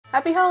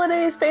Happy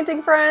holidays,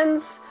 painting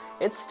friends!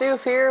 It's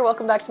Stoof here,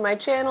 welcome back to my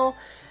channel.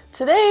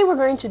 Today we're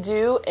going to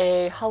do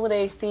a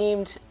holiday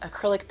themed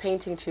acrylic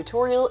painting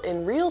tutorial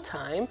in real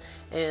time,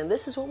 and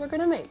this is what we're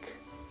going to make.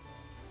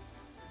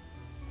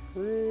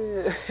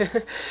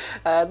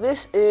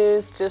 This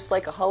is just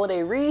like a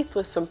holiday wreath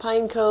with some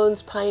pine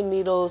cones, pine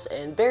needles,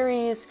 and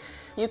berries.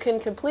 You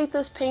can complete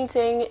this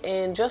painting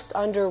in just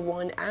under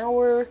 1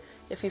 hour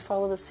if you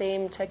follow the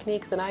same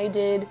technique that I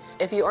did.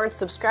 If you aren't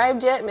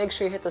subscribed yet, make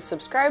sure you hit the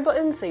subscribe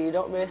button so you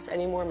don't miss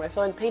any more of my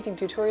fun painting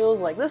tutorials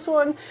like this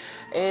one.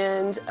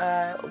 And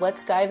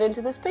let's dive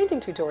into this painting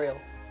tutorial.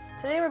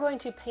 Today we're going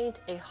to paint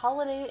a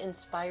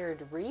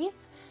holiday-inspired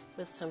wreath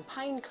with some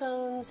pine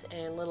cones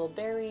and little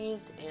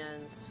berries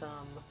and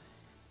some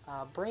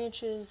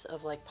branches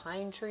of like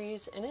pine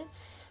trees in it.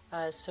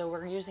 So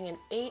we're using an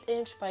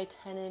 8" by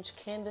 10"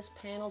 canvas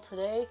panel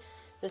today.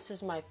 This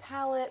is my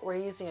palette. We're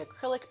using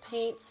acrylic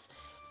paints,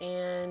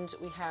 and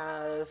we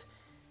have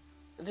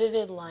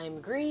vivid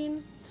lime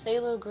green,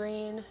 phthalo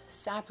green,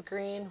 sap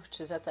green, which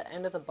is at the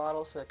end of the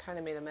bottle, so it kind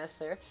of made a mess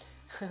there,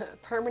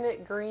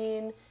 permanent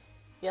green,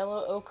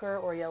 yellow ochre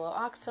or yellow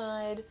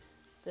oxide.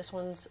 This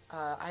one's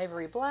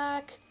ivory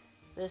black.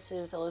 This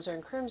is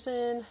alizarin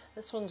crimson.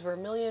 This one's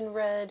vermilion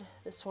red.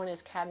 This one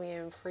is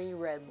cadmium-free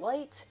red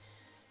light.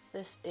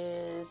 This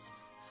is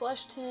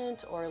flesh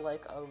tint or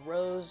like a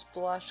rose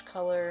blush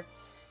color.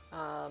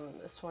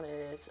 This one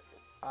is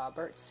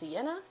burnt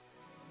sienna,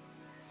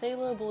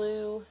 phthalo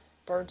blue,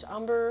 burnt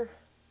umber,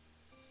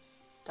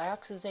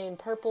 Dioxazine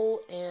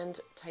purple, and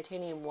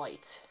titanium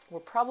white. We're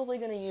probably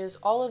going to use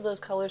all of those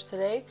colors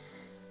today.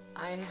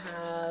 I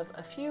have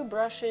a few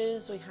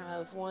brushes. We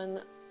have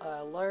one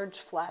large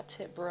flat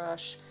tip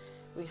brush.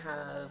 We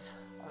have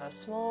a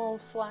small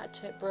flat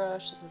tip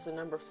brush. This is a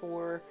number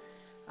 4.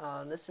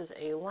 This is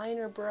a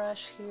liner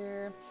brush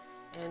here.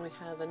 And we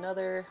have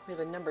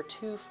a number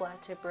 2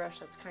 flat tip brush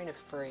that's kind of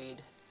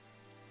frayed.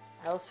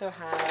 I also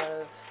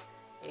have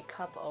a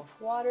cup of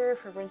water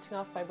for rinsing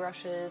off my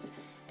brushes,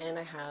 and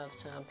I have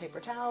some paper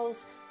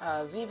towels.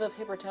 Viva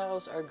paper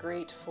towels are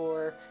great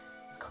for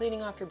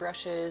cleaning off your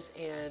brushes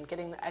and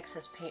getting the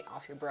excess paint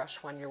off your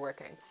brush when you're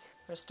working.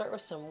 I'm going to start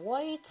with some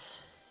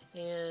white,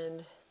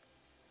 and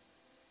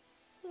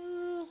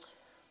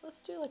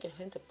let's do like a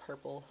hint of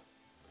purple.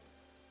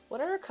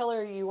 Whatever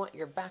color you want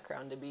your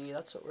background to be,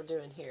 that's what we're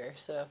doing here.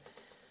 So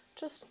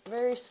just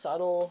very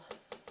subtle,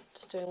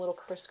 just doing little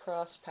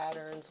crisscross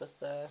patterns with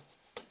the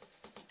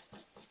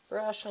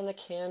brush on the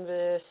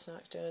canvas,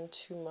 not doing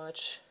too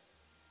much,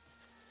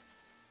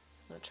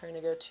 not trying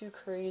to go too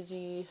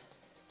crazy,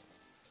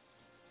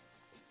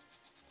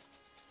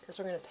 because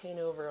we're going to paint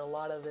over a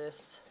lot of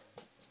this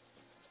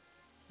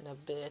in a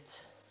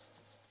bit.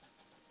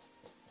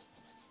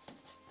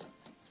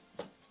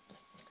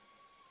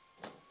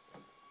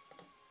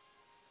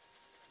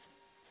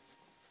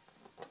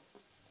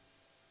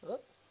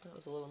 That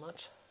was a little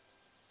much.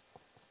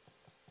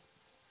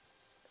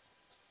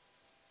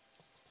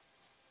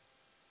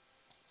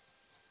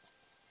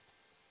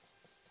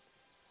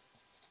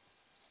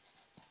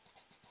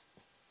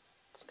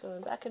 Just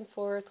going back and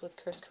forth with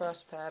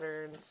crisscross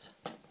patterns.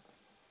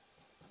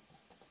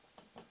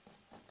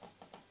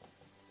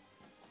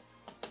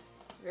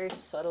 Very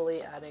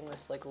subtly adding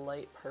this like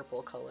light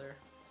purple color.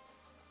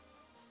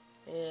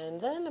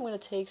 And then I'm going to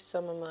take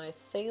some of my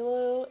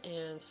phthalo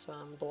and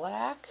some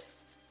black.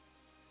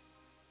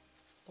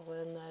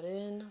 Blend that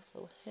in with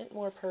a hint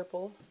more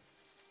purple.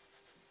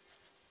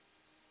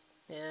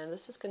 And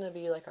this is going to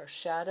be like our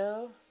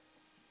shadow.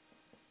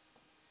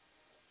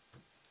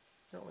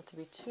 Don't want it to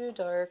be too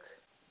dark.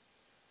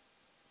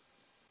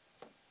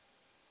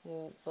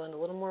 And blend a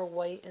little more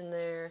white in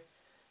there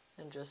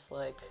and just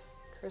like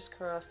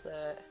crisscross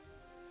that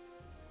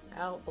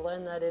out.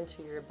 Blend that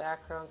into your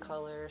background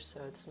color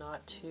so it's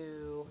not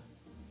too...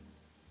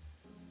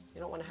 You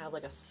don't want to have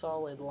like a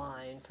solid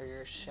line for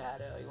your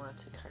shadow. You want it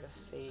to kind of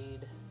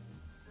fade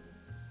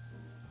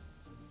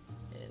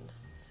in.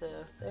 So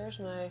there's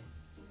my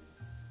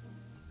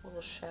little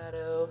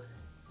shadow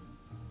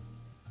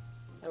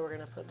that we're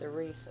going to put the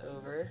wreath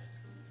over.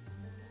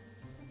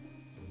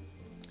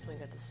 We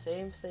got the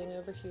same thing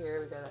over here.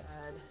 We got to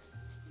add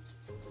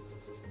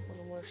a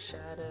little more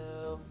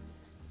shadow.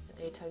 And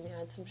anytime you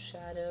add some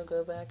shadow,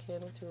 go back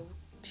in with your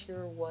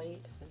pure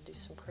white and do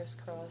some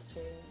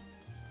crisscrossing.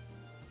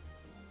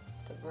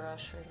 The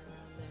brush right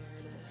around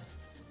there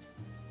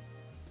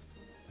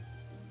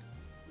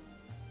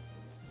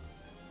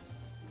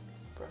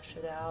to brush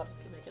it out.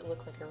 You can make it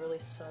look like a really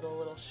subtle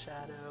little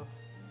shadow.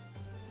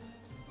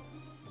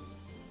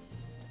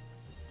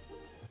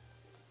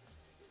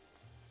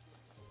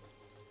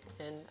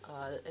 And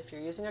if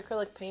you're using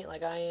acrylic paint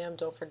like I am,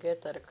 don't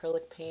forget that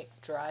acrylic paint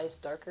dries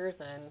darker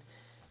than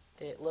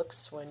it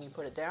looks when you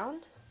put it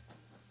down.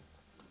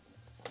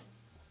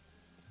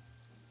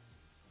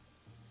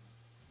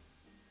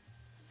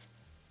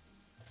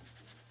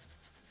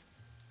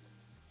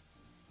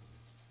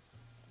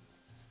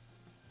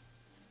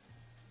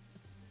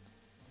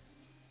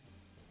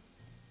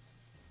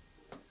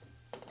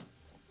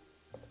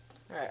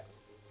 Alright,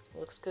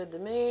 Looks good to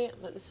me,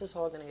 but this is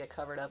all going to get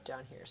covered up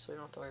down here, so we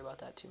don't have to worry about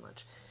that too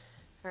much.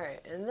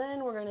 Alright, and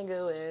then we're going to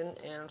go in,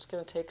 and I'm just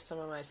going to take some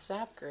of my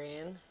sap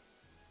green,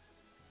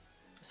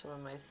 some of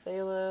my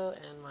phthalo,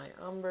 and my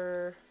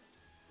umber.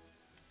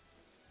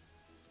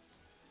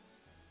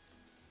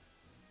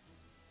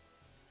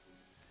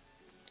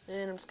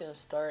 And I'm just going to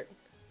start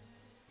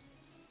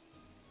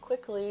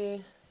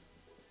quickly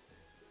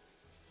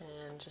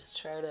and just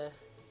try to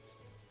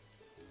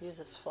use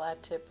this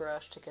flat tip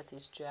brush to get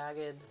these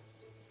jagged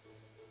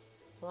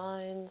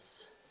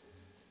lines.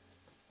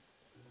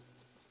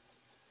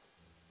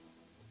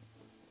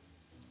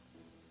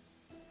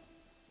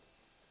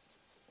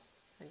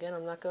 Again,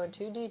 I'm not going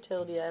too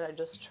detailed yet, I'm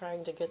just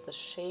trying to get the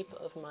shape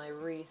of my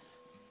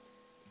wreath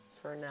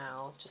for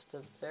now, just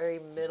the very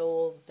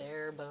middle,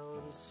 bare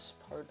bones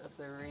part of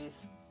the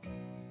wreath.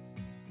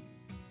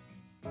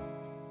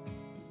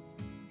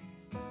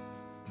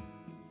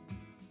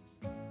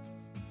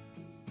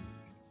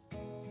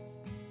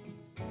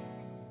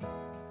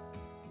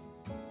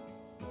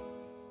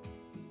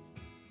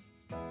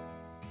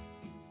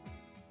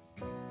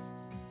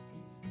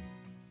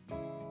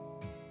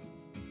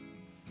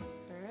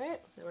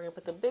 Then we're going to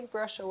put the big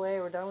brush away.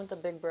 We're done with the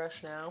big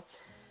brush now.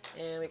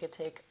 And we could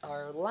take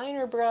our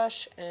liner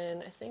brush,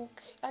 and I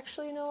think,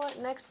 actually, you know what?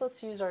 Next,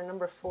 let's use our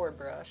number 4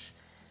 brush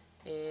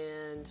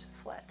and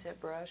flat tip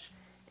brush.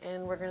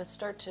 And we're going to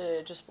start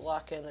to just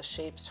block in the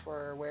shapes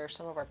for where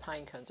some of our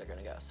pine cones are going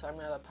to go. So I'm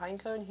going to have a pine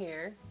cone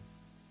here.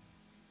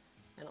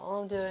 And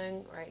all I'm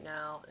doing right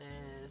now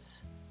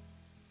is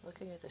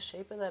looking at the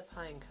shape of that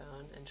pine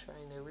cone and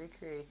trying to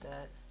recreate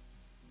that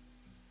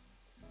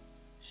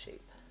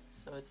shape.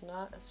 So it's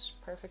not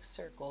a perfect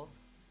circle,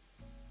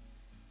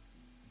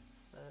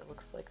 but it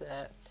looks like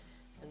that.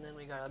 And then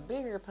we got a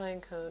bigger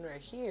pine cone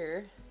right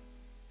here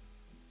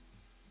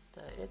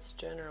that its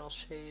general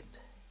shape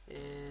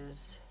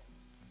is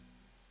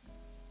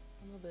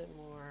a little bit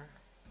more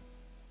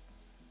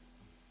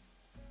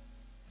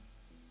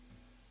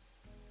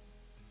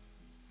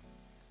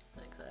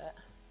like that.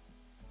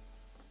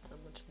 It's a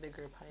much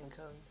bigger pine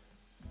cone.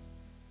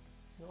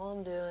 And all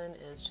I'm doing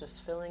is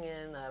just filling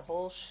in that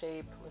whole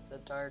shape with a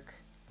dark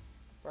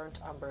burnt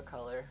umber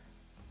color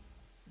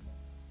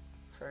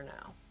for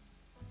now.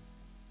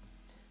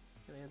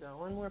 And we've got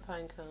one more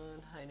pine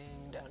cone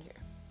hiding down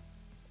here.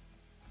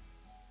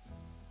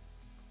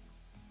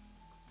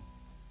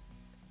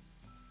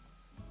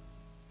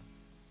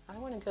 I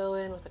want to go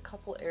in with a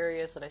couple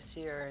areas that I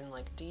see are in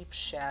like deep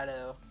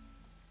shadow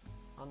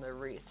on the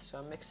wreath. So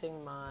I'm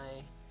mixing my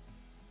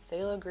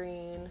phthalo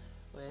green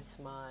with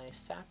my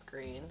sap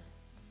green.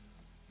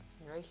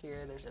 And right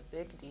here there's a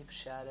big deep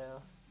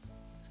shadow.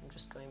 So I'm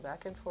just going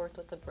back and forth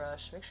with the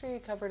brush. Make sure you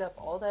covered up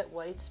all that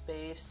white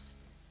space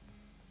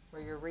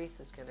where your wreath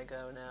is going to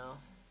go now.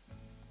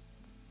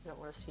 You don't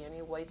want to see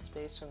any white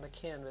space from the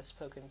canvas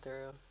poking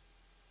through.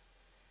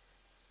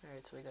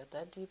 Alright, so we got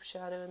that deep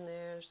shadow in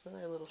there. There's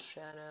another little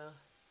shadow.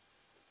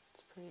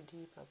 It's pretty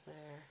deep up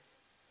there.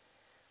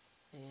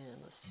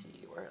 And let's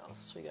see, where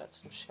else? We got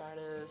some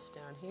shadows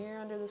down here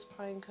under this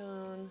pine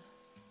cone.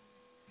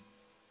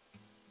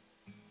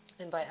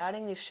 And by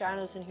adding these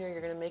shadows in here,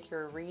 you're going to make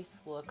your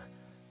wreath look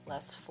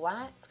less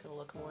flat. It's going to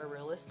look more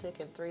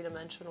realistic and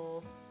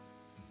three-dimensional.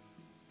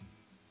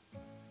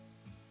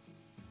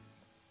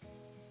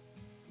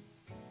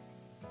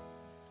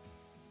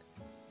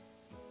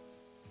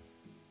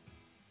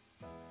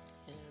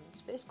 And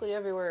it's basically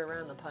everywhere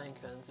around the pine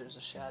cones there's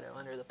a shadow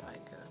under the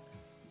pine cone.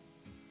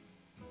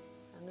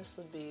 And this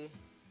would be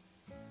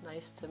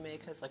nice to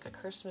make as like a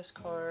Christmas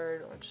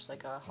card or just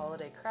like a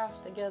holiday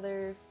craft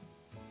together.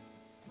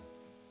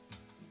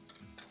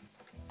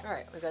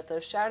 Alright, we got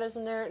those shadows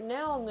in there.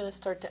 Now I'm going to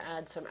start to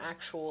add some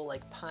actual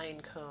like pine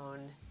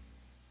cone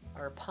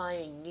or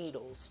pine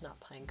needles, not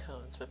pine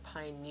cones, but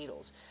pine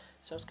needles.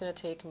 So I'm just going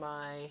to take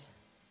my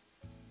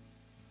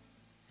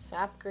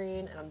sap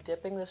green and I'm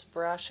dipping this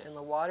brush in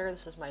the water.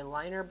 This is my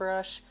liner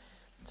brush.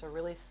 It's a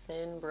really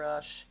thin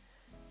brush,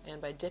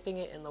 and by dipping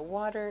it in the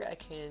water I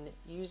can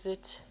use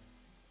it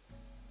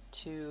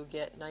to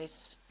get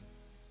nice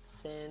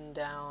thin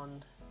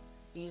down,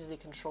 easy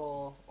to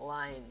control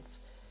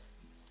lines.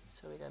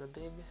 So we got a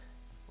big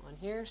one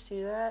here,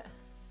 see that?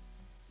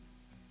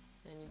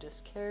 And you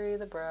just carry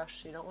the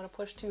brush. You don't want to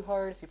push too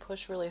hard. If you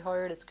push really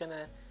hard, it's going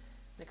to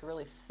make a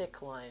really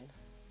thick line.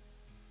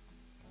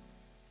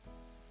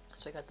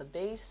 So I got the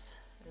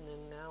base, and then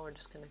now we're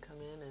just going to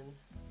come in and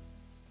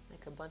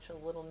make a bunch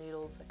of little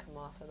needles that come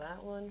off of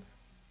that one.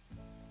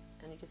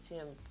 And you can see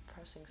I'm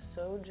pressing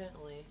so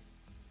gently.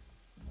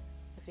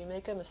 If you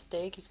make a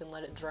mistake, you can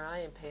let it dry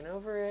and paint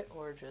over it,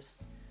 or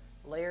just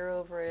layer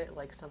over it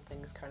like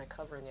something's kind of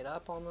covering it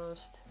up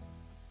almost.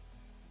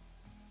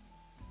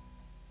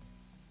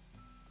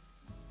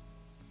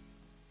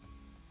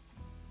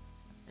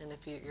 And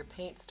if your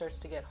paint starts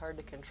to get hard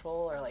to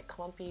control or like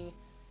clumpy,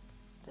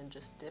 then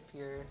just dip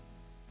your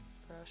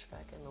brush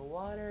back in the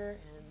water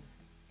and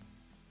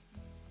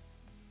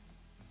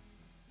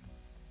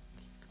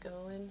keep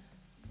going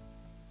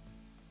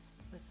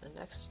with the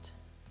next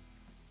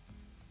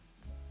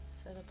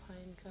set of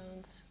pine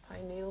cones,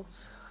 pine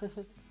needles.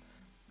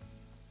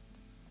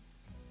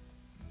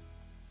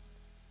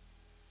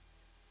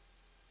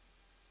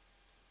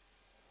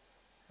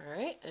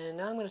 Alright, and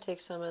now I'm going to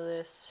take some of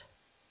this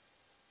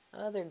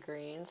other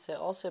green. So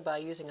also by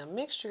using a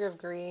mixture of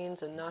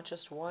greens and not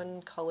just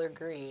one color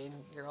green,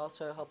 you're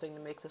also helping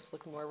to make this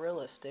look more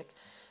realistic.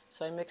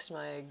 So I mixed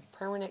my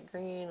permanent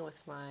green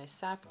with my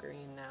sap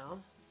green now.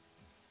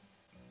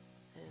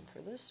 And for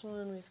this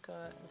one, we've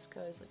got, this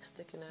guy's like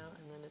sticking out,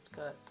 and then it's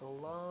got the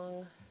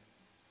long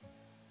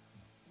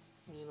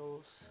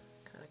needles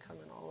kind of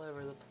coming all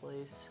over the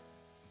place.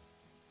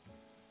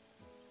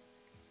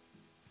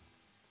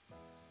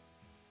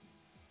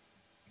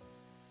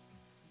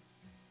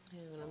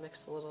 And I'm going to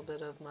mix a little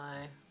bit of my,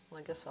 well,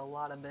 I guess a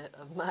lot of bit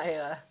of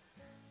my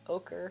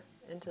ochre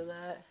into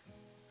that.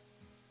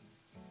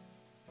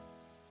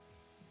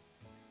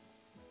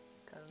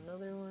 Got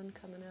another one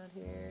coming out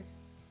here.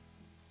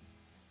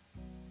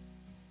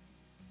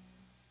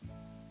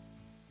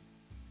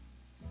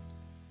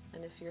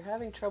 And if you're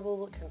having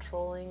trouble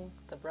controlling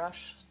the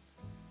brush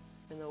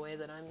in the way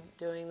that I'm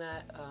doing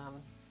that,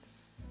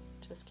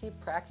 just keep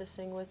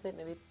practicing with it.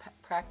 Maybe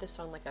practice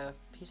on like a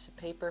piece of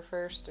paper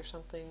first or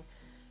something,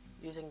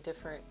 using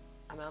different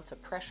amounts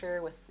of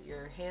pressure with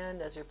your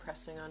hand as you're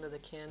pressing onto the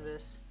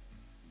canvas,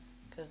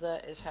 because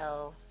that is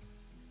how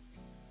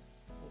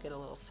I'm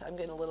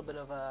getting a little bit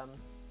of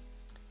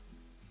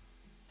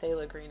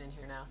phthalo green in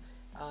here now.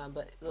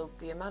 But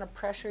the amount of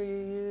pressure you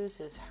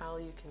use is how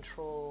you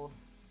control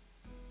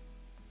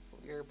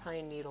your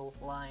pine needle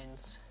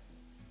lines.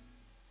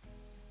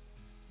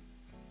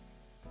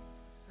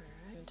 Alright,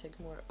 I'm going to take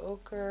more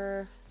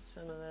ochre,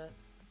 some of that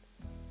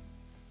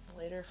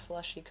lighter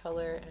flushy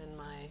color, and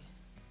my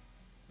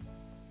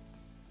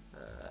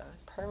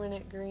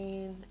permanent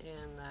green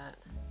and that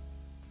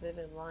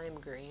vivid lime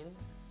green.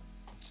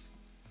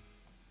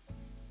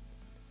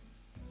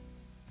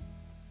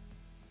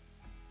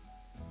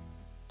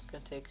 Just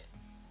going to take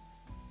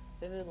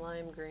vivid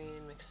lime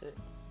green, mix it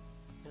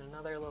in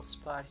another little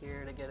spot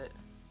here to get it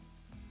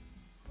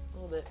a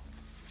little bit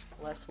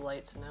less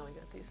light. So now we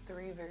got these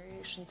three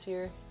variations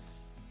here.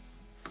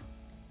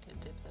 Can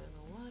dip that in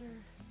the water.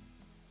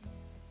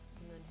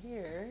 And then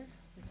here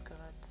we've got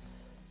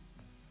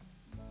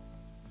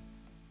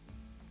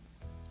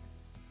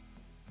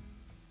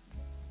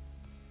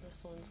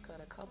this one's got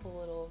a couple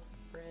little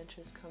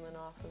branches coming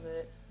off of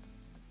it.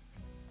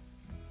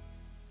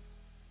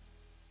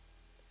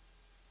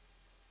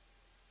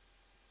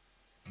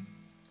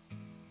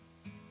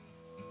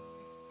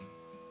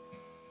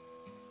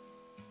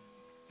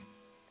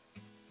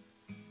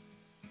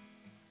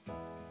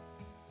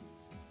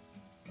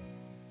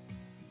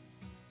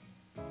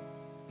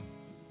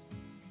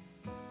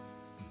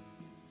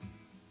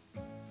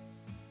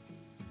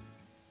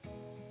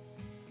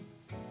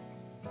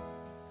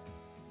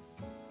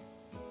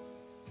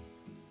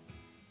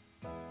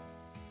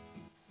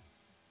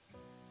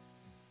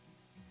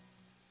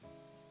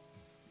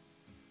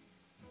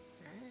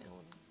 Alright,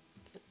 I'll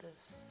get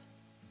this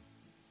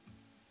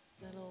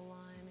middle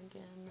line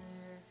again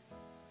there,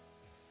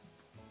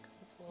 because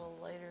it's a little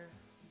lighter.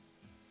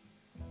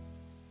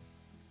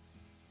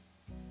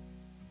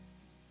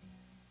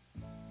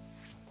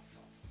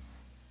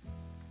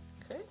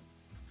 Okay,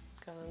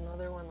 got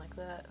another one like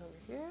that over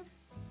here.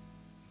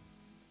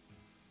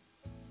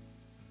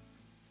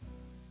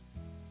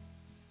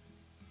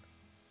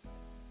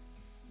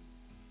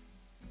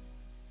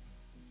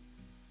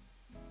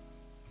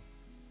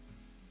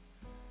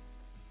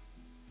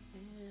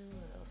 And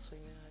what else we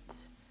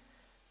got?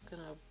 I'm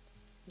gonna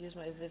use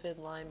my vivid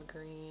lime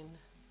green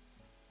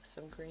with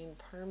some green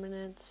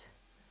permanent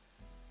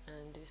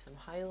and do some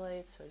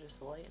highlights, so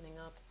just lightening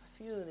up a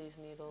few of these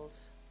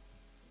needles.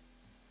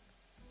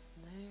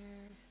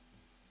 There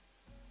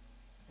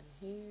and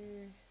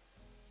here.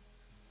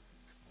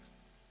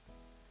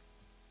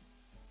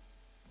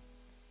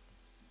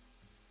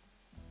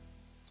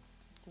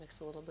 Mix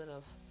a little bit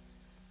of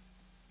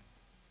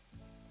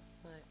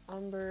my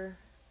umber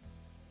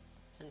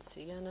and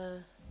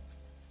Sienna.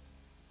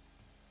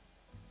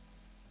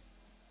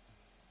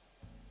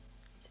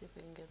 Let's see if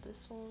we can get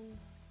this one.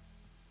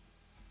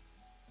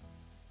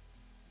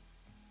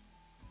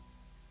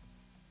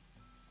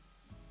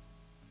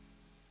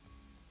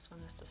 This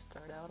one has to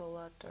start out a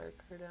lot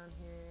darker down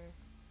here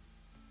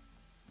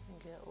and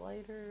get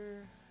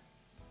lighter.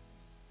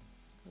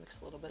 Mix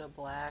a little bit of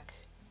black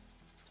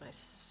with my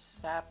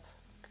sap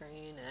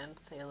green and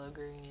phthalo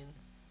green.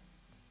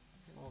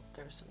 And we'll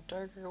throw some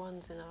darker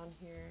ones in on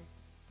here.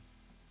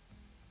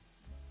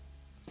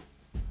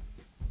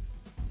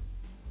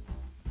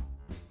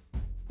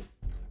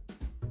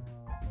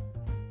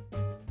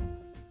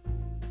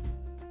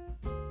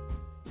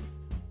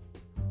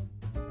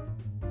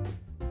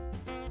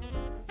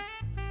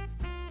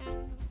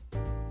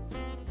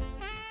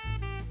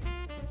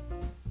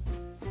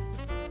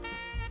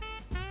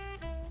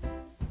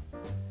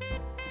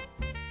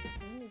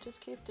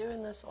 Just keep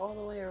doing this all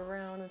the way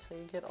around until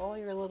you get all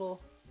your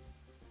little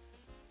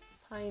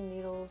pine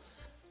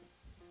needles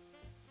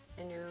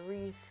and your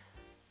wreath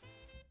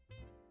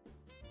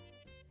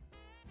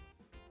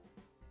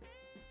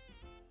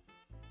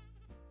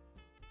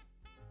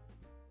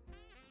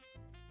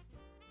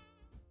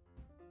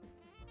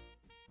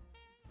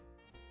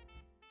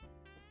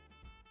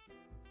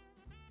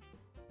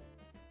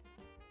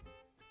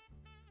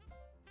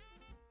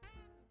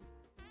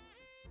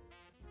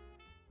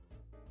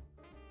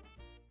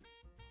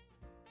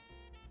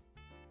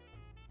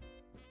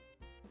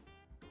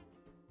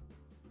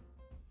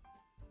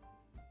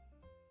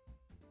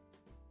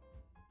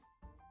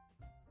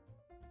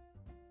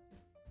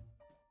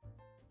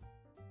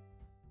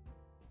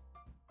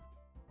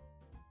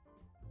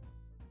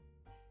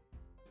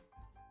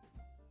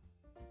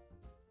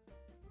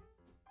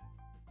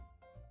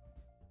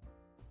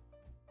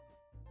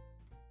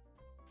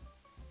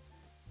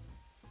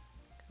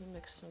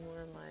Mix some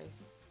more of my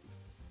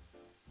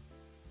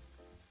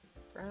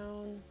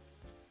brown.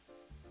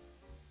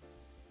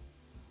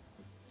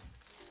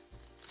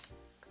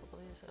 A couple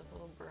of these have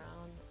little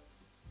brown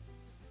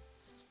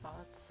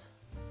spots.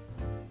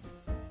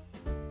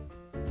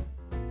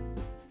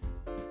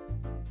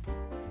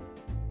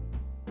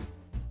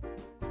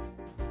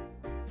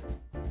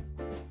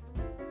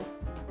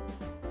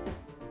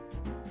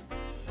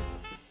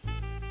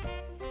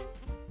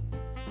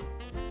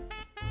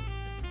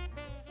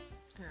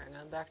 Alright,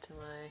 now back to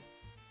my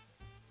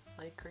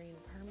light green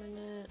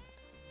permanent.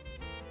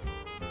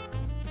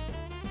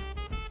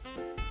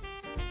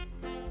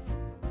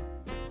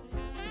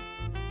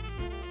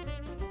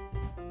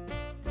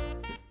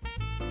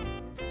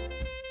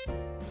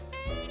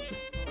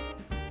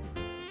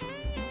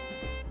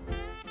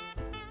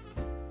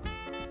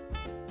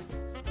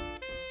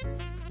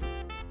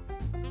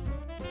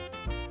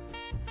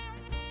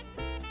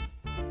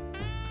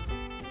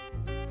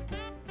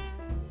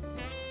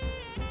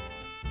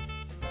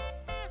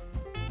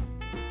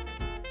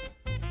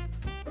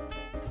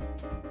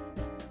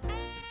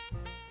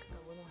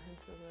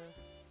 Of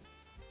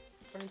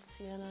the burnt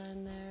sienna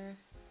in there,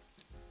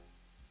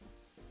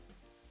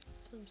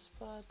 some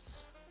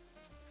spots.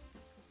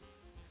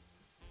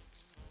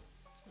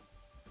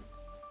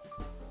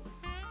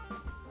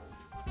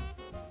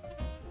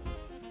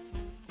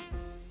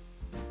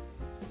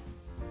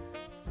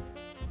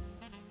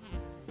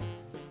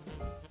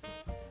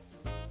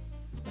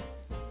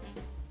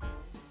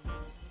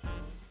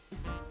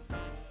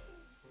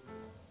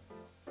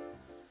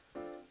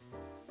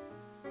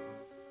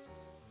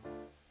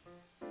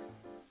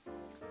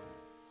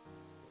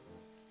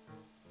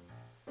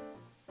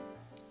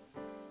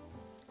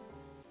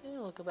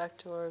 We'll go back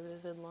to our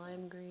vivid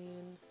lime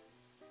green.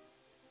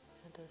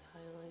 Add those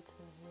highlights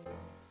in here.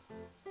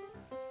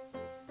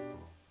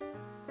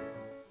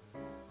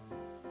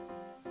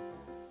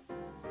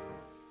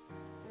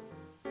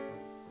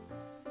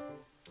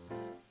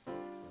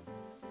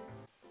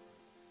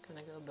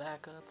 Gonna go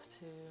back up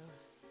to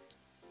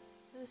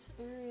this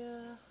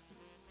area.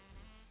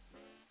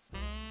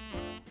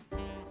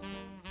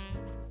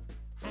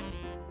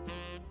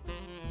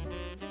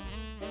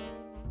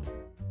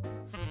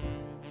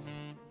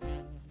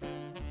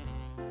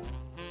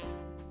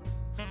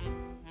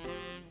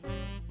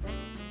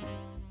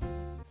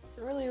 It's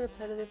a really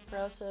repetitive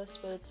process,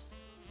 but it's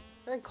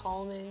very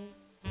calming.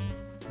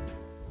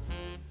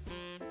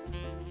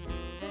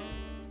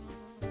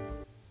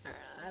 Alright,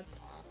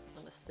 that's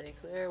a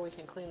mistake there. We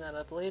can clean that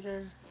up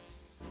later.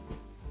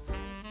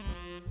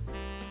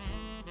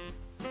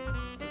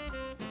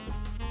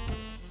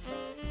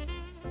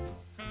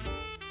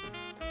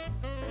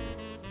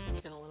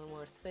 Get a little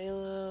more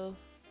phthalo.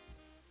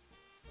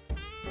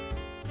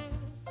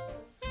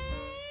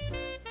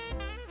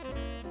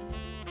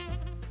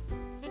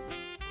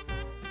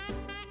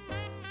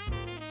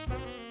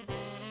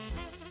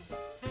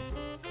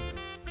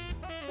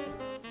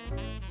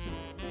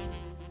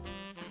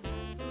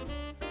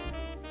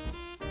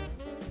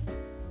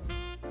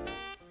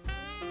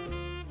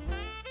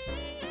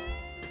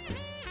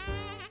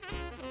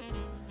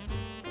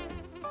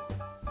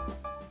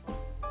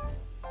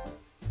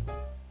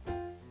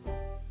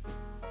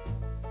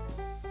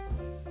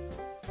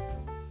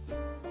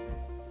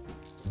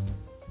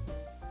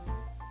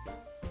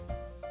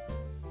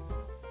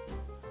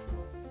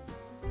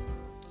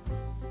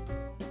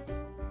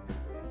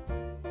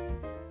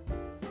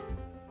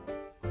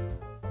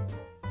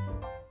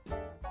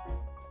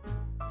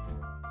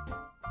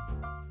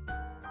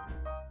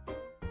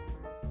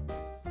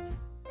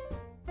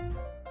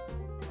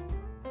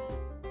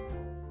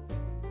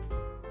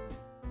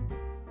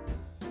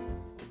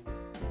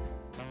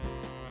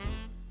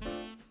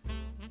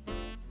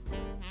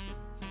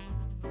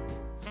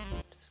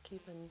 Just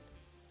keeping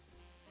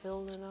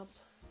building up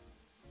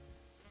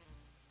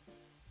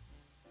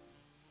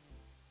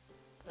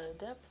the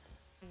depth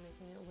and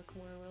making it look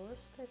more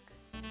realistic.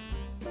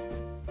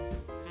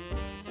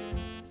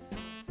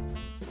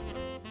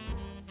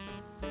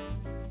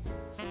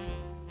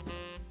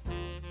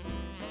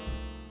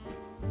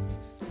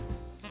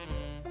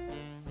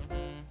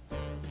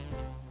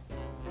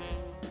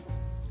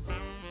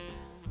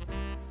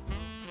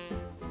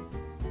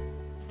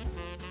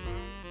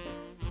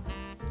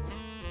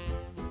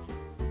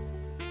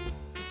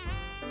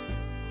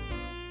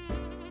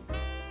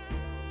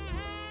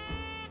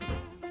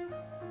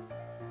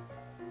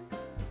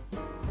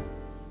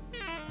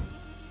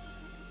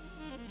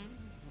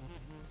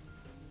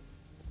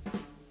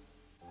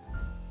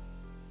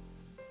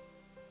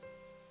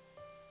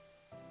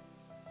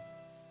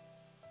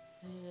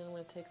 And I'm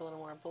going to take a little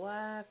more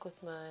black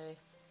with my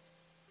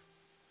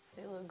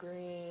phthalo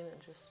green and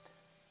just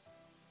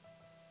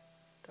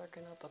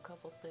darken up a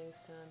couple things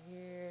down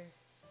here.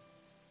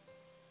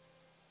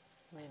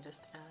 Let me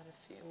just add a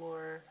few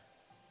more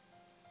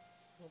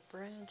little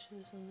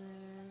branches in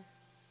there.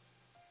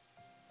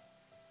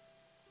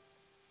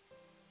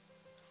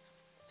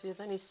 If you have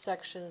any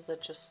sections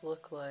that just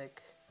look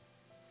like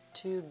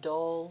too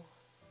dull,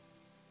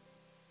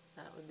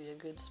 That would be a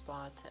good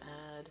spot to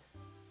add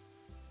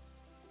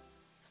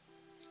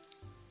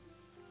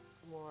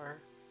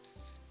more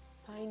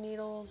pine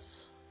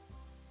needles.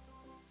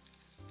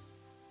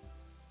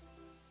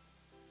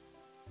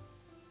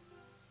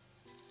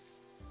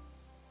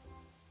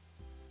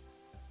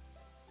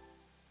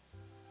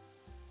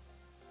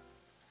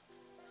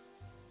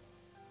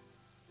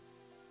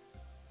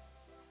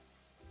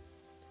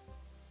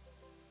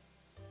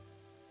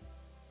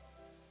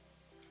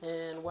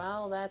 And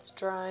while that's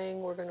drying,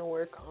 we're going to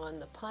work on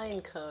the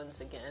pine cones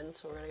again.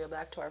 So we're going to go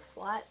back to our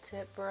flat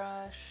tip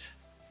brush.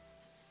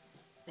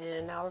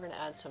 And now we're going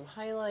to add some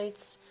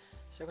highlights.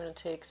 So we're going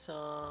to take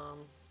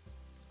some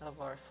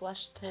of our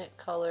flesh tint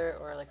color,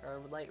 or like our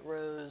light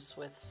rose,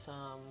 with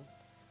some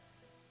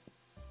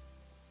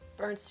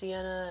burnt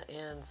sienna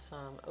and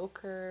some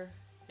ochre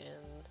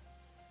and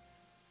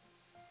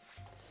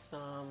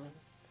some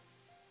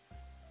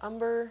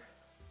umber.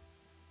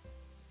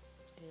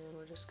 And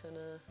we're just going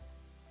to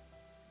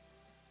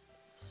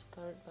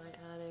start by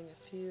adding a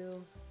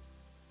few.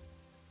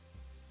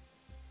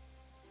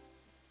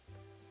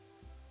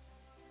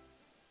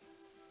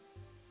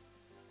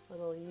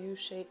 Little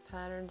U-shaped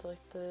patterns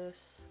like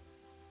this.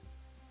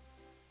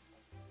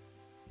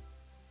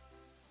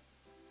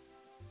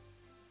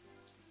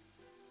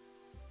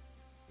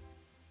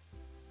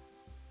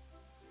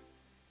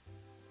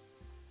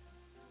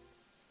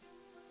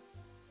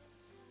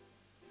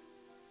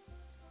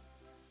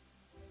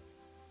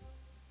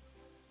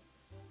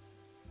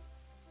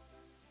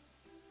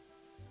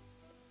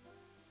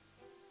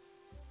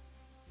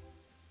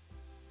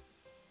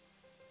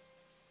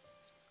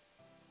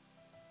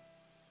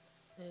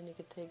 And you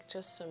could take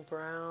just some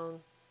brown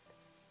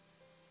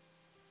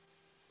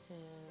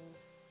and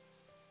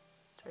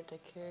start to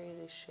carry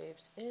these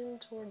shapes in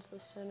towards the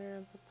center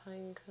of the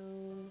pine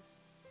cone.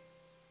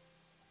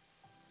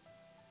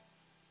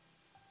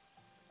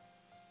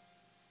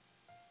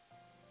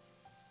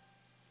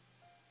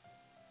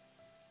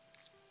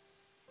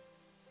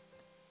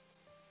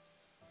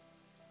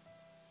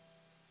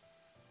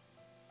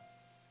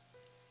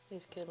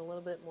 These get a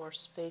little bit more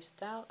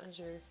spaced out as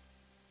you're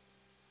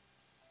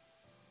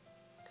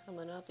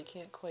coming up. You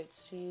can't quite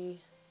see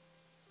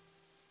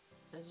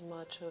as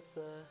much of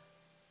the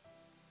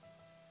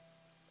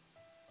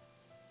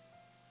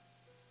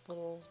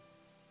little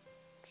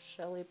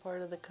shelly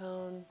part of the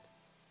cone.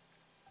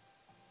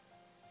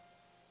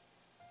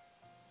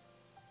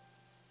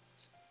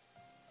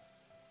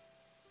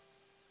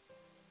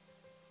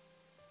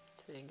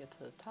 Till you get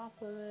to the top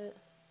of it.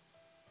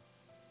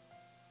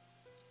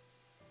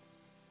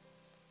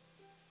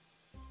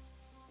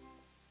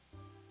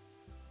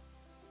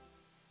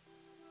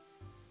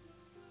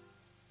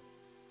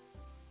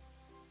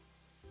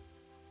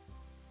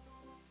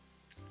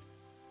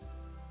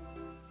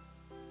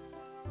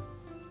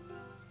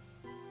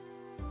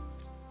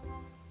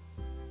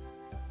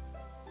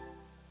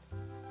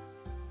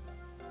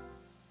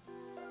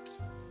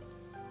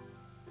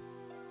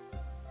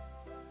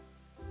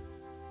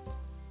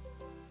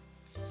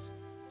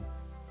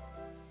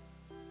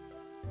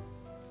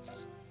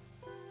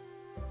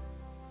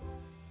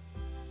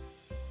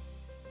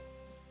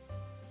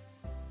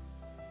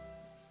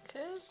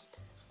 Okay,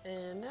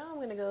 and now I'm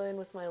going to go in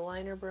with my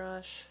liner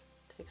brush,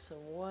 take some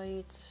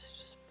white,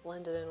 just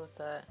blend it in with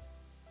that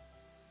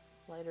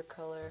lighter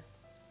color,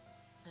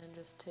 and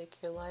just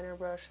take your liner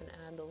brush and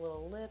add the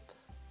little lip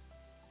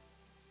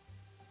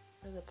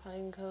for the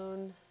pine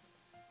cone,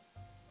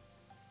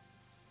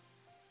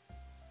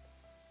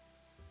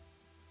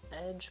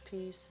 edge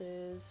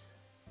pieces.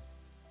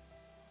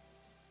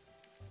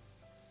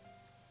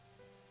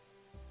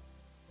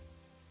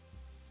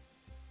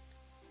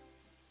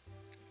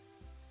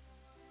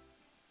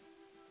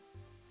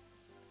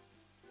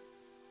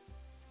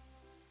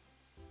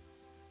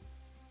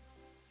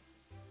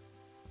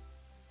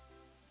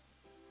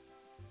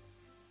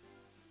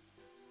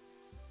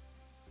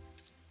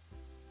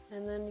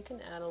 And then you can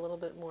add a little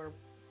bit more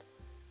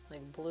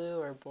like blue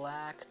or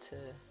black to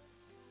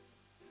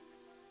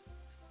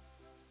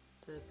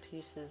the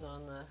pieces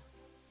on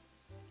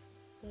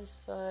this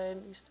side.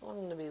 You still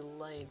want them to be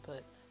light,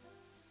 but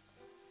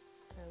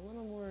they're a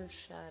little more in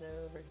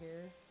shadow over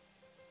here.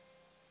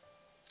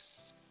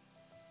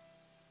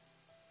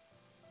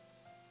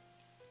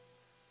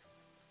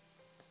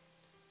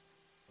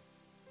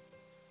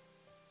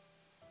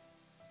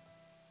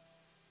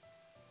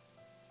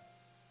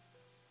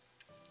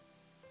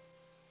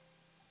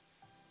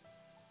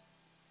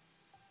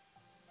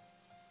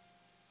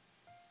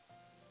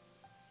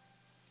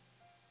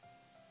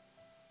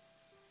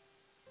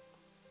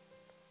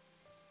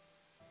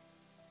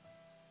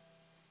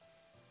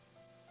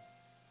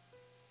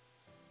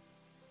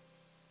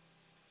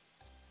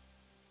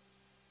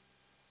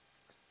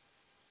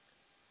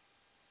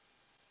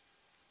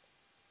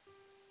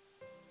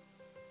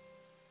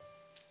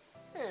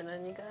 There, and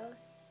then you got a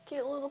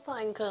cute little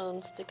pine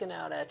cone sticking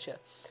out at you.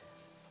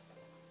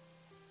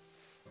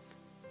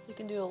 You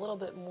can do a little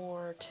bit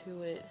more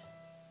to it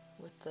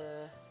with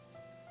the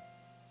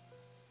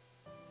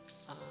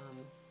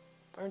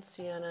burnt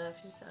sienna. If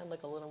you just add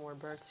like a little more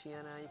burnt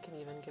sienna, you can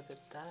even give it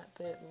that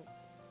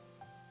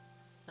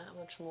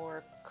much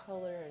more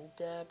color and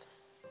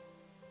depth.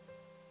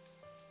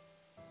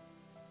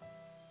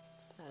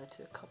 Just add it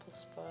to a couple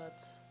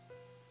spots.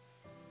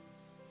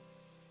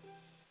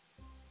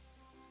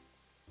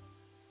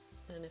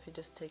 And if you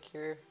just take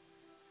your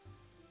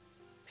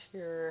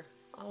pure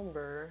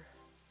umber,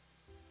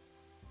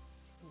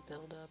 you can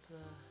build up the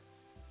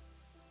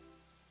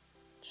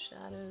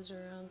shadows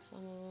around some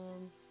of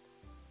them.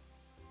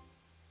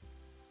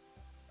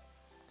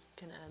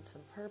 You can add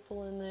some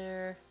purple in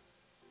there.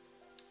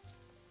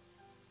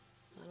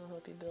 That'll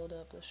help you build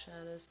up the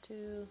shadows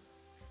too.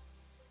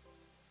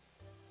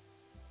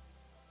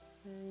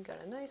 And you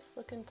got a nice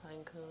looking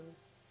pine cone.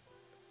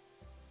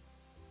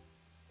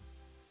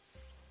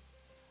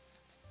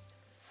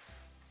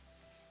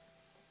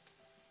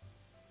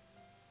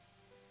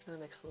 I'm gonna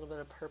mix a little bit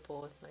of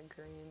purple with my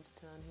greens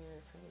down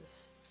here for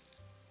this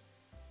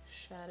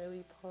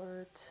shadowy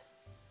part.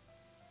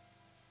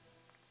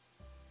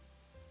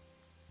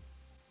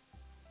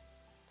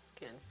 Just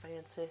getting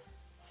fancy.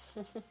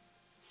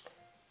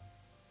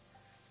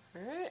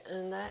 Alright,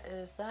 and that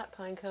is that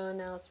pine cone.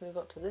 Now let's move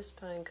up to this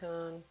pine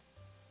cone.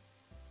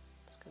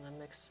 Just gonna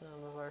mix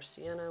some of our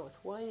sienna with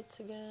white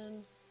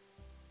again.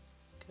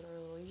 Get our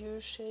little U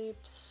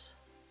shapes.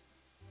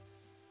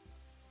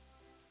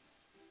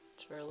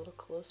 Which are a little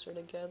closer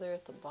together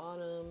at the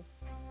bottom.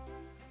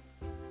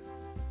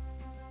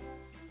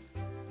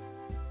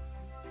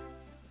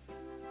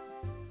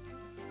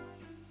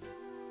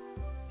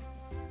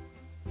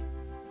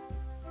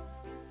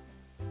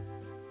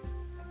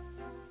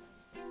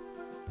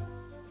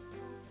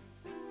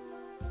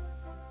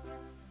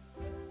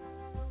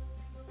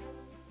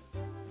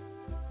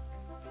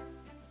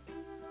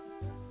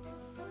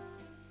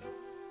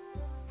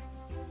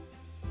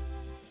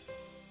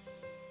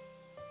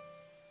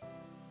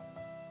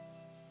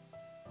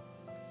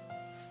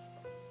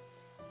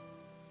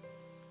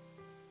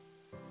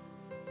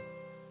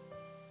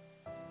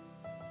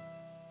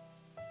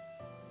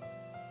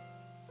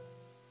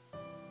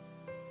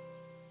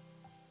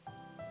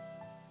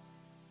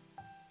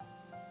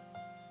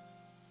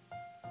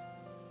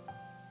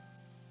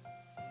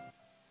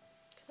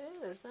 Okay,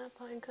 there's that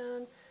pine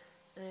cone,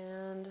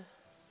 and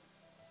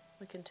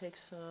we can take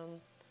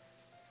some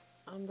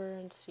umber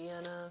and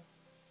sienna.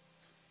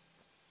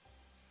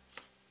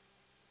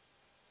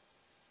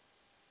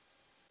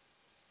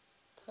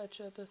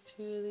 Touch up a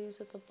few of these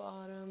at the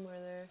bottom where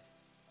they're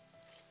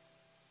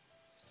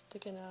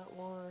sticking out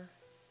more.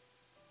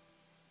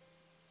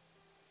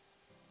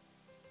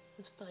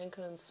 This pine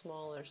cone's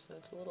smaller, so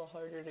it's a little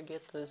harder to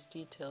get those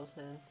details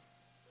in.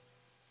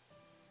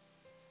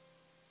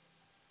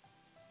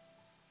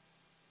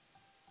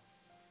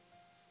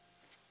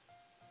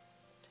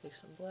 Take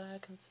some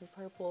black and some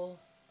purple,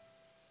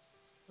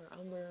 or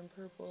umber and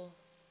purple.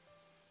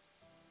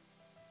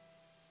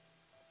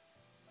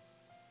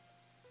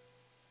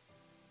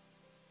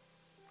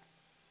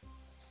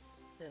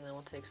 And then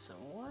we'll take some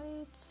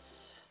white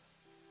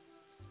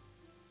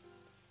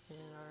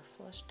and our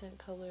flesh tint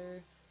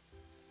color.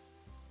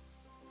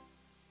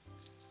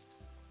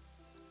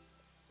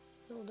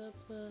 Build up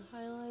the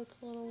highlights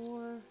a little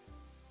more.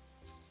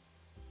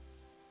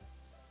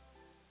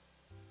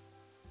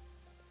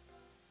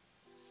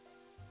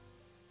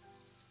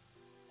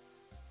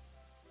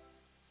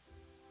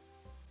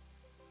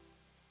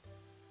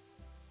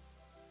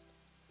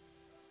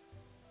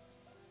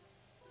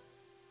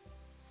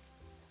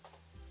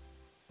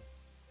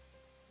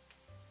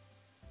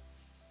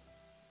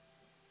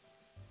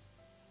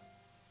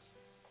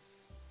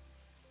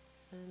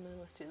 And then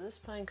let's do this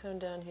pine cone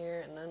down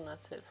here, and then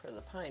that's it for the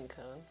pine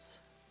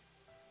cones.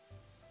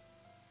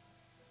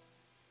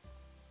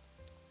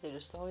 They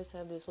just always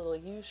have these little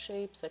U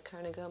shapes that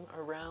kind of come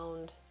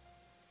around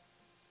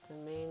the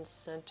main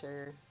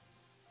center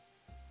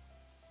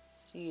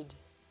seed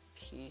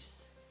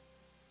piece.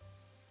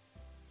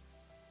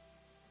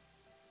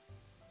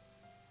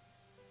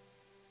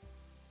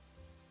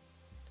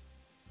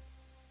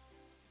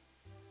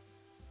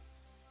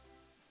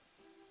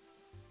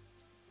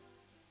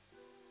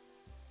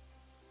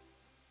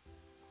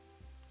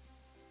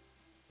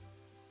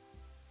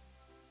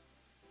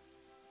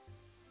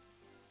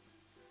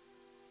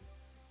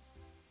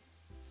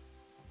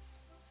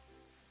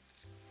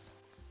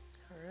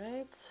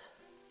 Alright.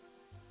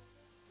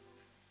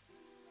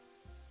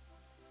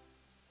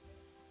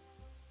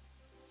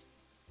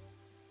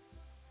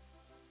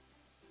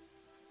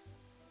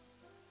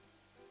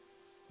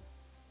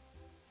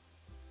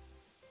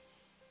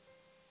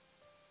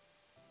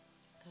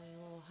 Adding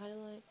a little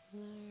highlight in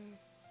there.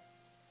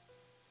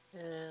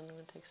 And I'm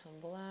going to take some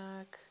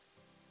black,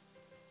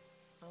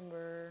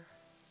 umber,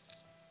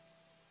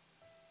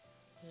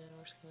 and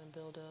we're just going to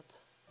build up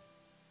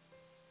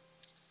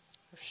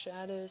our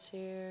shadows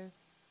here.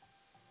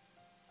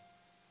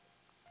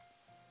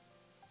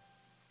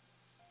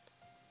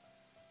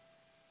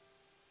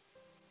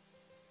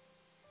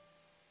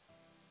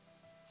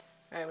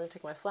 Alright, I'm going to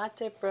take my flat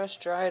tip brush,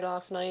 dry it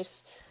off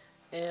nice,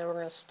 And we're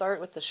going to start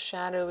with the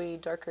shadowy,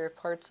 darker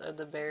parts of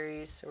the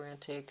berries. So we're going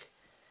to take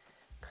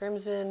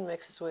crimson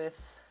mixed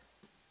with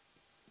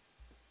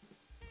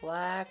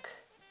black,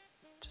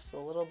 just a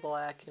little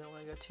black, you don't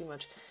want to go too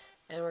much.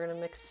 And we're going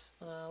to mix,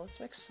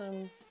 let's mix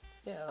some,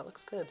 yeah, that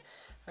looks good.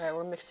 Alright,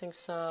 we're mixing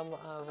some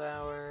of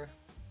our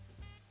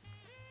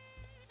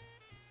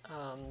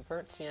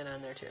burnt sienna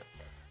in there too.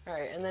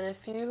 Alright, and then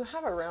if you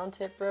have a round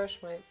tip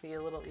brush, might be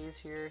a little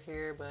easier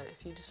here, but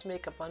if you just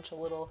make a bunch of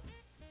little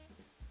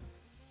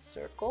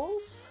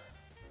circles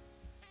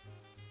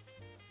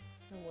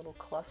and little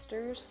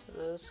clusters,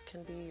 those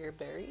can be your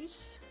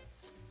berries.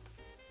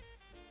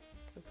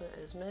 You can put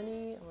as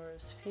many or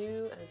as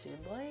few as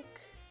you'd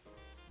like.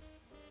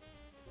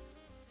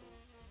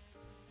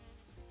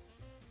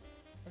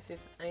 If you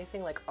have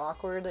anything like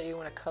awkward that you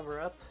want to cover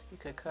up, you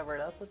could cover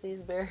it up with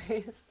these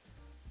berries.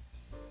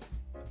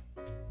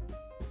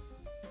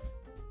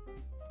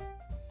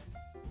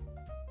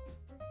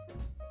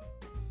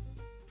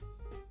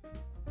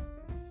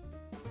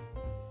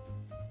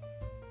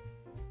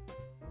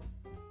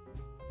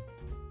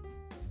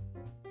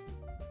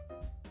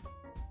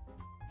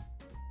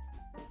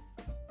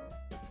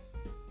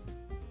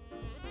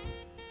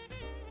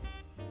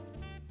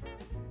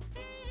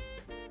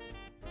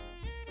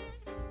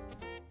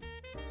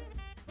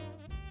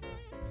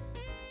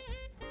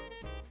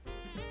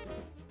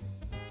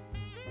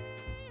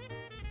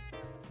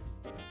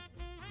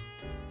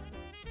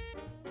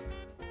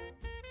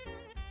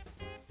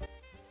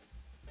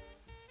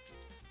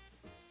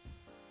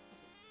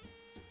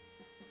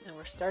 And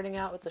we're starting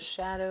out with the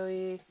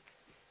shadowy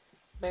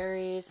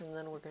berries, and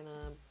then we're going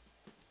to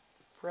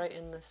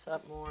brighten this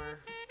up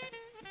more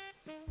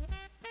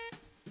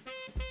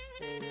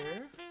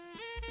later.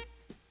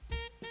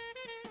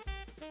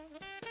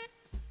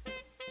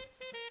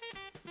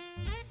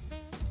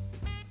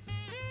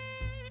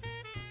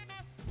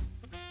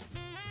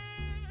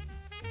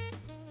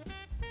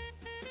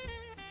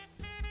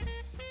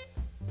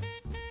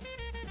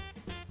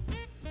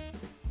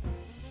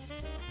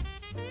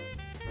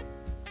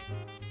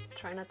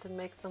 Try not to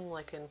make them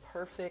like in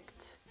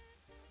perfect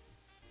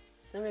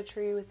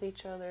symmetry with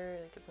each other.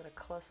 You could put a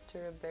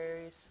cluster of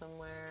berries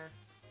somewhere,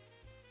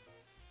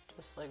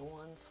 just like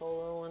one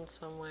solo one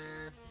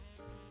somewhere.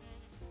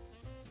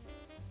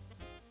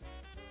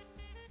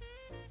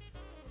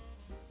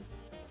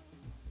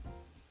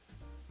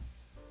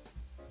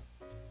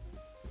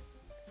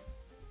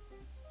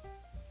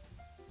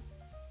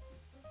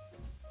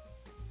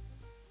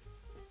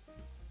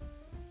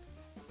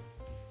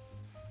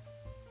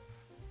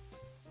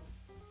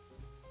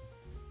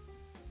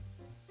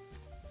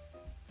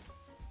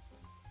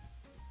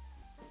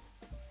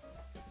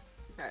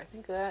 Alright, I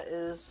think that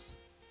is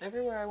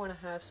everywhere I want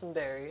to have some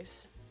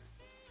berries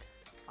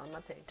on my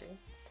painting.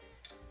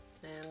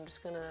 And I'm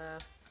just gonna,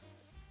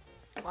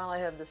 while I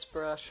have this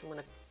brush, I'm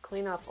gonna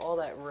clean off all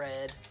that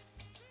red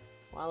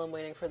while I'm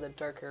waiting for the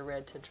darker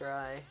red to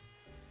dry.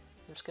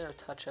 I'm just gonna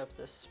touch up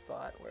this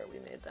spot where we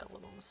made that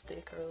little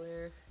mistake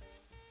earlier.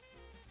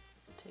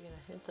 Just taking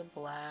a hint of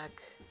black,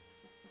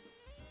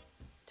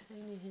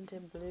 tiny hint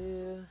of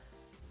blue,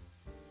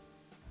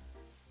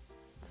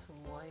 some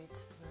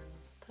white, and then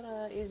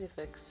ta-da, easy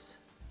fix.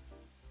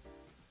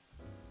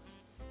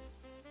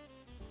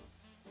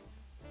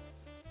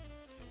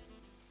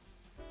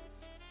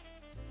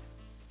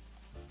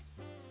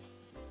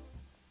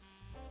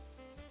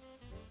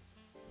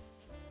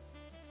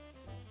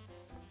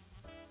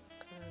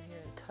 Come in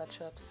here and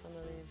touch up some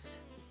of these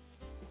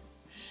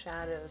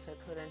shadows I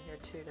put in here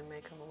too to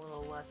make them a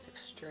little less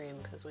extreme,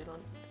 because we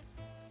don't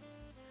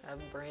have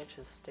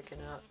branches sticking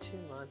out too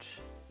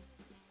much.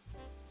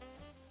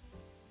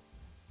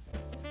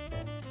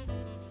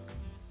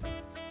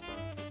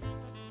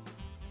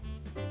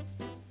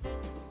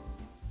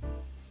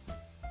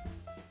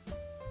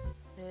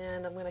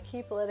 And I'm going to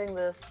keep letting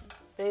the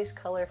base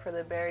color for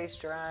the berries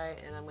dry,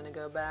 and I'm going to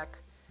go back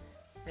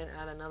and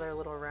add another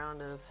little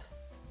round of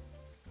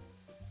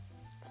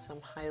some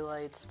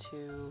highlights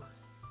to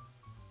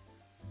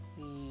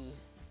the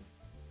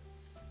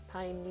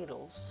pine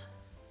needles.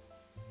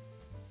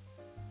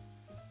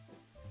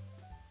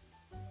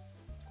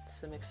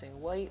 So mixing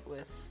white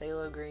with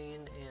phthalo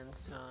green and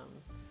some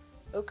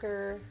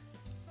ochre.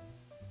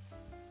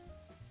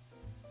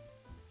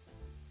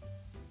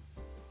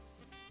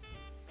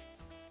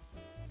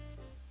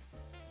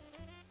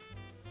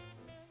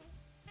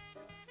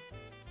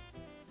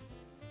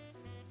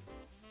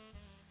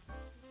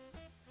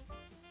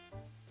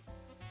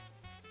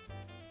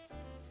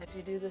 If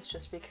you do this,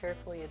 just be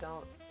careful you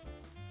don't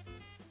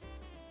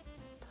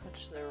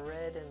touch the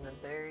red in the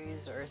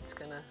berries, or it's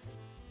gonna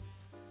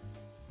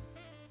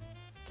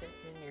get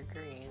in your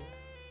green.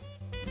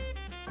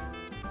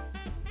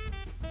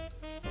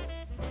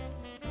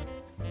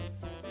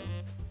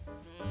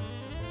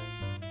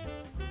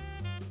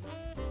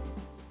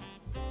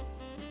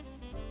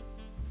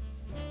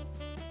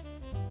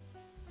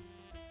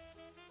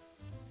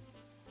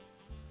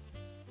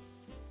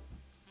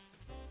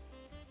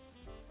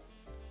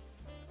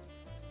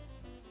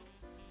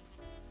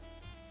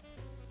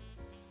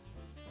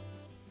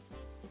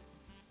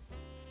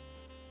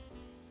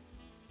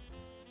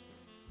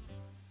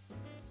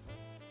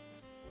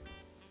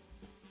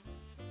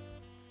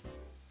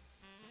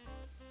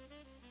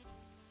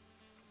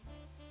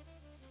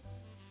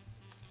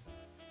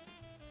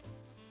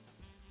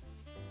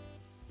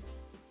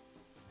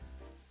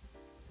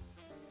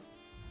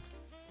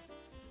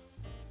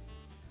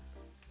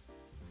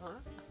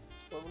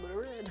 Just a little bit of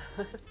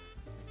red.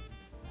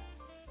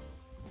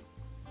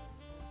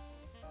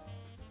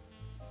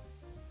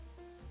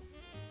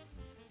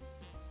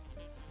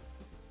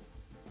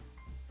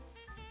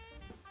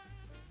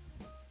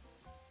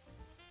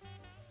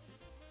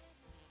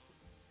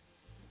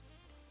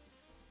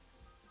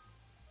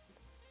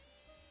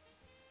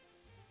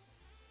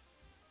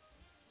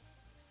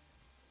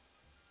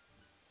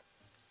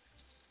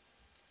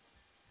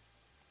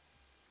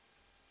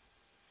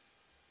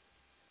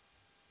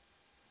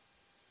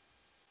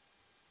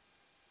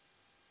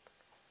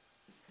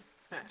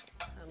 Alright,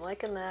 I'm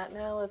liking that.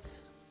 Now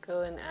let's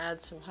go and add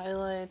some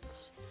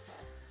highlights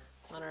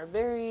on our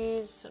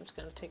berries. I'm just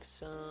going to take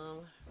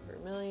some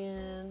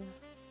Vermillion.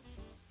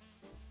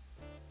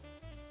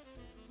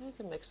 You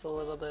can mix a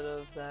little bit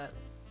of that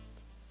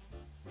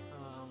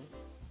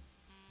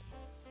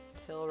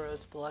pale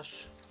rose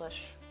blush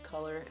flesh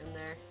color in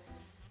there.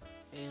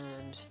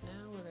 And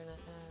now we're going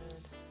to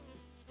add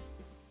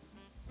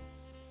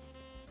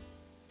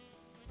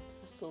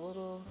just a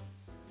little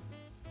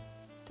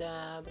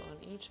dab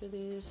on each of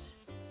these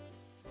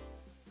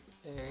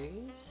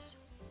berries.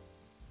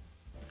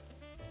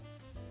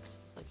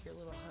 This is like your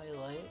little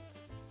highlight.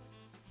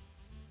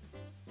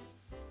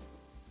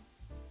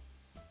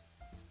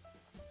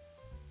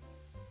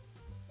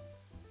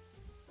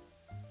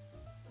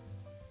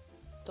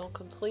 Don't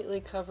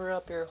completely cover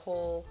up your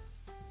whole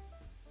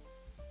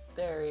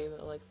berry,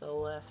 but like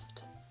the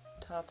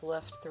top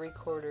left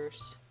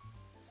 3/4.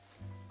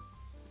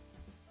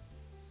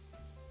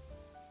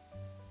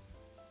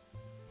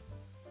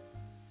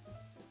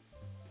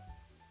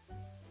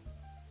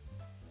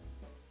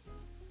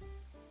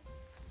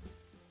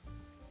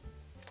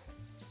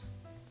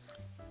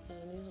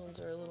 And these ones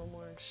are a little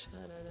more in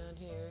shadow down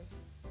here.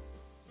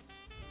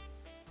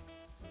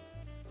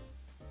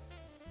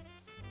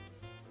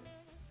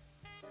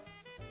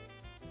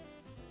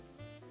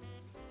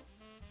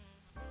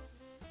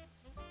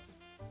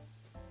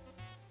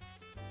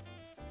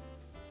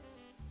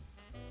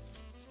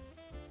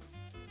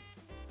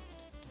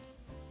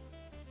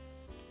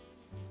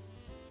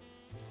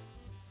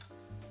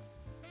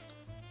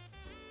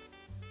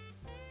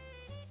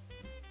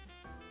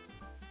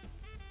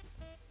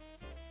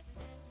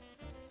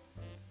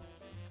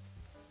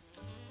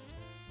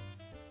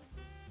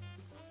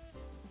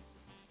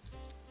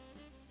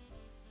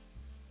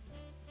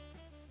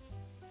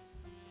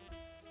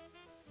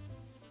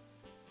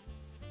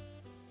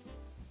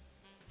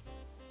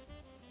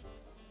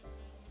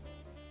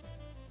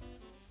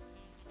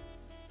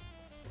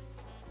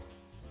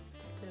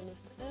 Just turn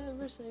this to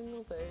every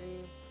single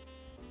berry.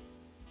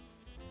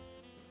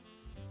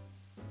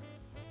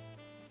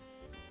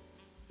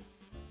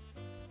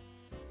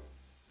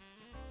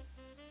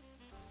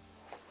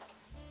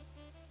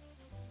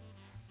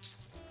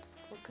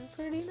 It's looking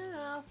pretty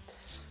now.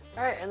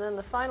 Alright, and then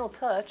the final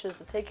touch is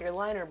to take your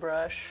liner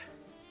brush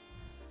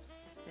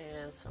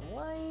and some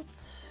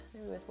white,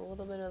 maybe with a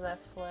little bit of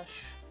that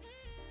flesh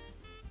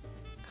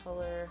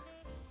color.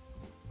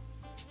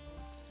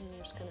 And you're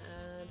just going to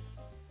add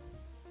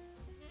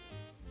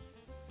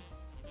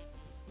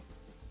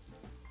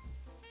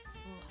a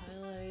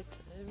little highlight to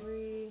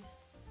every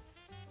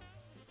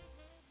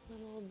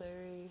little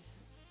berry.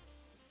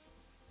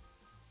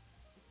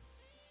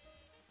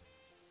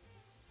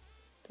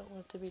 Don't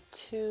want it to be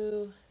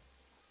too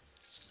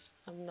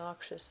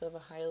obnoxious of a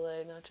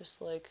highlight, not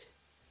just like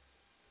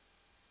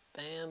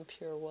bam,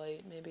 pure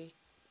white, maybe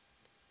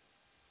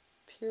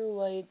pure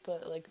white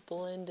but like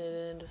blended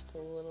in just a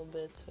little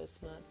bit so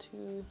it's not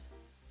too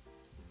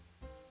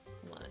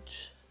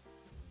much.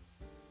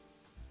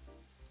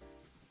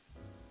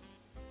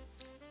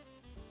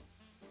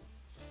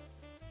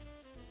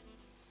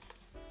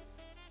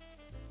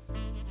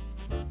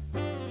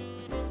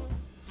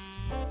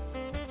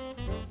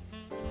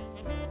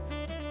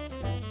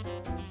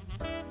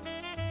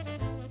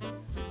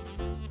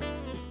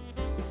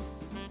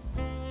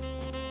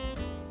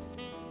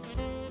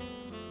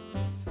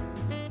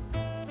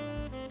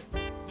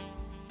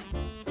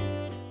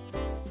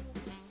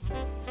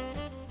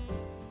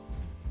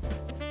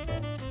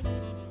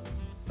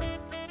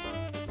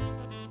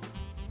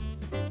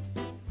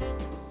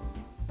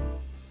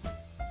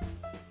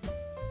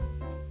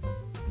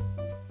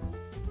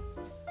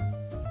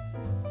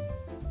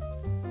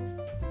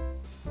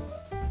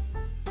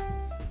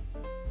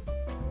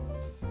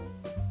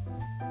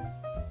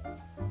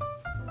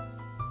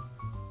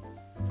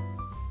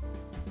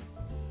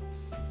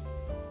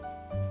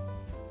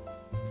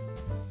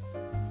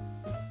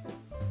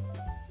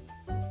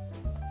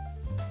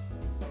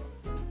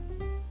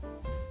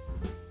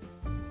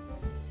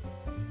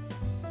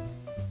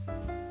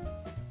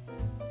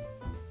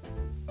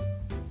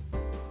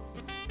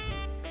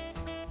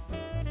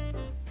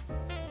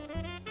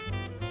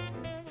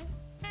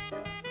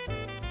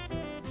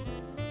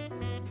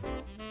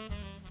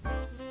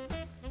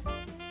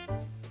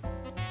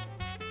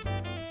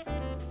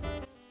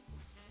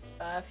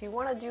 If you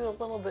want to do a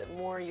little bit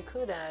more, you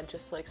could add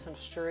just like some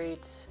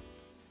straight,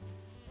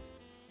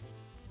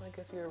 like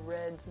if your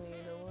reds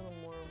need a little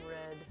more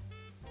red,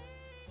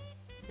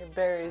 Your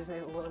berries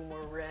need a little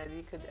more red.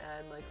 You could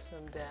add like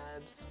some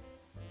dabs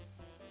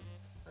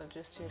of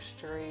just your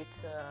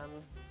straight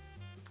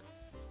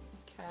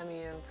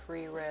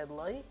cadmium-free red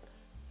light.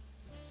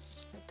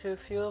 To a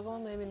few of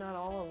them, maybe not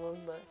all of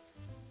them, but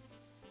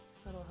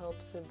that'll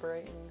help to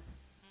brighten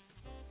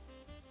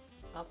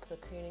up the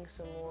painting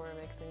some more and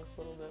make things a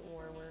little bit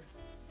warmer.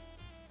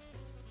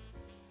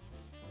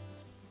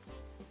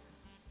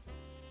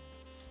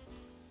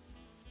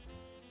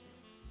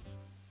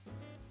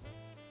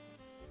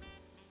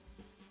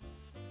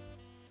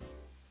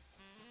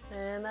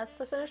 And that's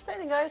the finished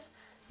painting, guys.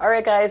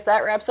 Alright guys,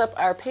 that wraps up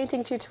our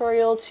painting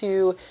tutorial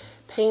to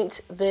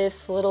paint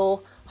this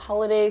little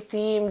holiday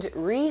themed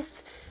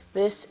wreath.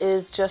 This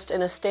is just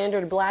in a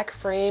standard black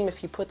frame.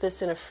 If you put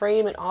this in a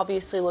frame, it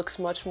obviously looks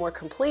much more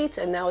complete,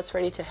 and now it's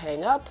ready to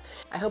hang up.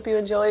 I hope you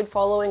enjoyed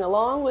following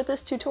along with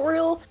this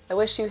tutorial. I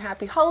wish you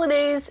happy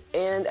holidays,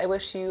 and I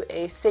wish you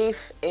a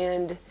safe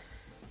and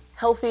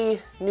healthy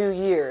new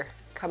year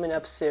coming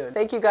up soon.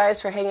 Thank you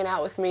guys for hanging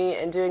out with me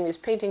and doing these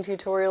painting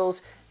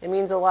tutorials. It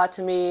means a lot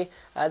to me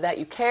that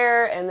you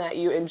care and that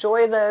you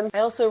enjoy them. I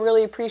also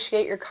really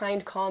appreciate your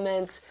kind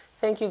comments.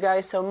 Thank you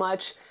guys so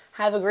much.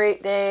 Have a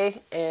great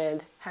day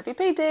and happy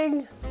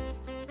painting!